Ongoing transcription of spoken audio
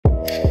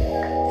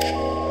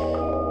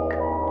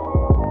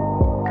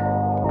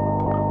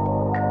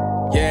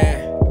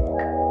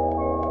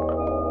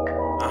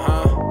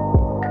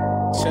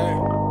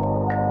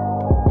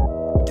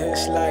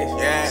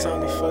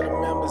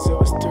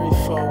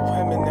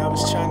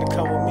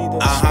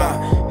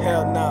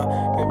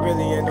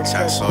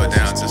gotta slow it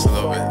down just a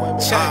little bit.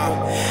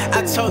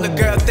 I told the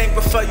girl, think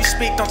before you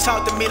speak, don't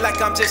talk to me like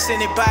I'm just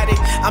anybody.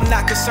 I'm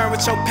not concerned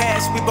with your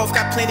past, we both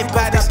got plenty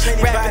bodies.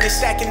 Rapping and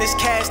stacking this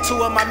cash, two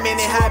of my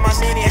many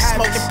hobbies. And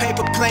smoking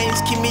paper planes,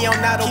 keep me on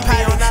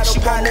autopilot. She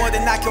want more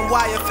than I can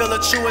wire, feel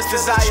her truest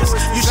desires.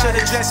 You should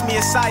address me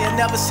as sire,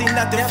 never see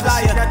nothing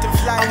flyer.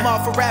 I'm all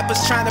for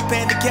rappers trying to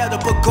band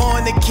together, but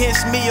going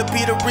against me will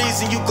be the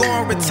reason you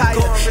gon' retire.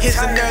 Here's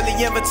an early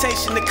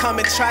invitation to come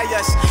and try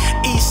us.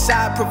 East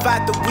side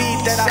provide the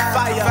weed that I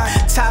fire.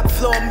 Top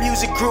floor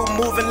music group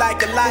moving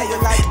like a liar.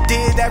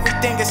 Did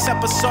everything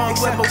except a song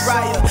with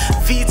Mariah.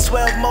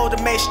 V12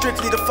 motor made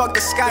strictly to fuck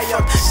the sky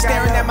up.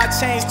 Staring at my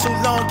chains too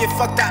long, get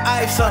fucked the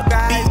eyes up.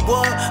 Beat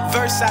wood,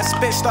 verse I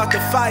spit, start the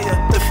fire.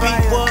 The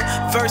beat wood,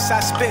 verse I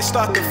spit,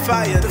 start the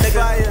fire.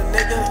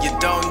 Nigga, you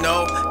don't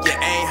know, you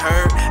ain't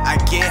heard. I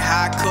get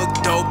high,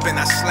 cook dope, and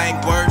I slang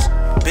words.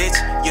 Bitch,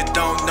 you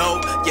don't know,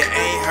 you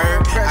ain't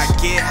heard. I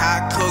get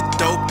high, cook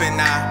dope,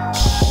 and I.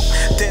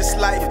 This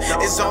life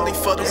is only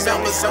for the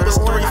members. It was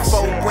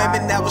 3-4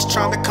 women that was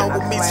trying to come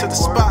with me to the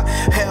spot.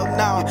 Hell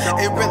no,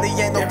 it really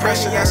ain't no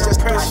pressure. That's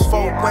just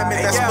 3-4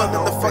 women that's willing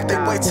to fuck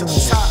their way to the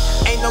top.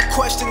 Ain't no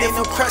question if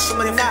you press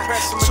them or not.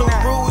 Two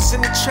rules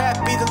in the trap,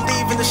 either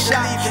leave in the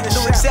shot.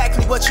 Knew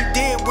exactly what you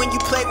did when you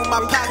played with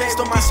my pockets.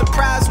 Don't be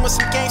surprised when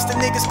some gangster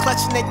niggas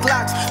clutching their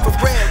Glocks. For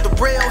real, the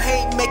real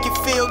hate make it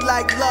feel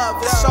like love.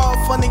 It's all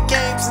fun and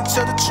games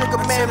until the trigger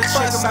man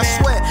busts. I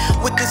swear,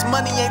 with this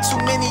money ain't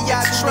too many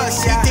I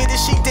trust. He did it,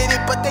 she did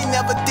it, but they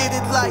never did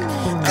it like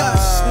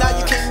Gus. Now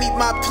you can't meet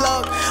my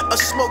plug or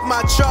smoke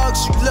my drugs.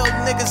 You little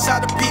niggas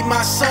ought to be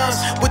my sons.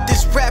 With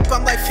this rap,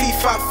 I'm like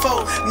FIFA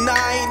 4. Nah,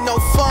 ain't no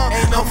fun.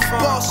 I'm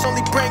boss,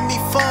 only bring me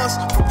funds.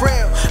 For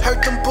real,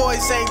 hurt them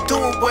boys ain't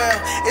doing well.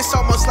 It's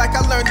almost like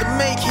I learned to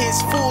make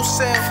hits full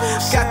sell.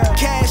 Got the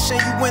cash and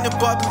you went and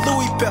bought the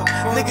Louis belt.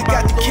 Nigga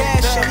got the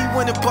cash and he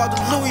went and bought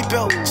the Louis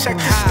belt. Check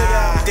this shit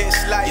out. This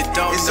life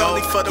is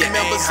only for the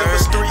members. It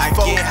was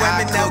 3-4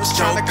 women that was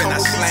trying to come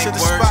with me to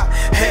the spot.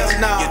 Hell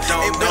no,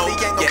 it really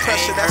ain't no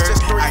pressure. That's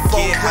just 3-4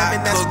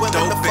 women that's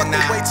willing to fuck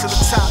their way to the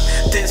top.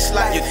 This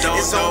life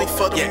is only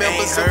for the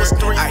members. It was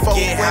 3-4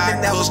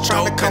 women that was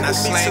trying to come with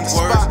me to the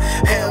spot.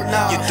 Hell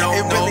no,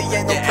 it really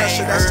ain't no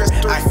pressure. That's just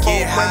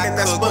 3-4 women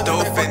that's willing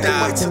to fuck their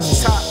way to the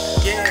top.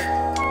 Yeah.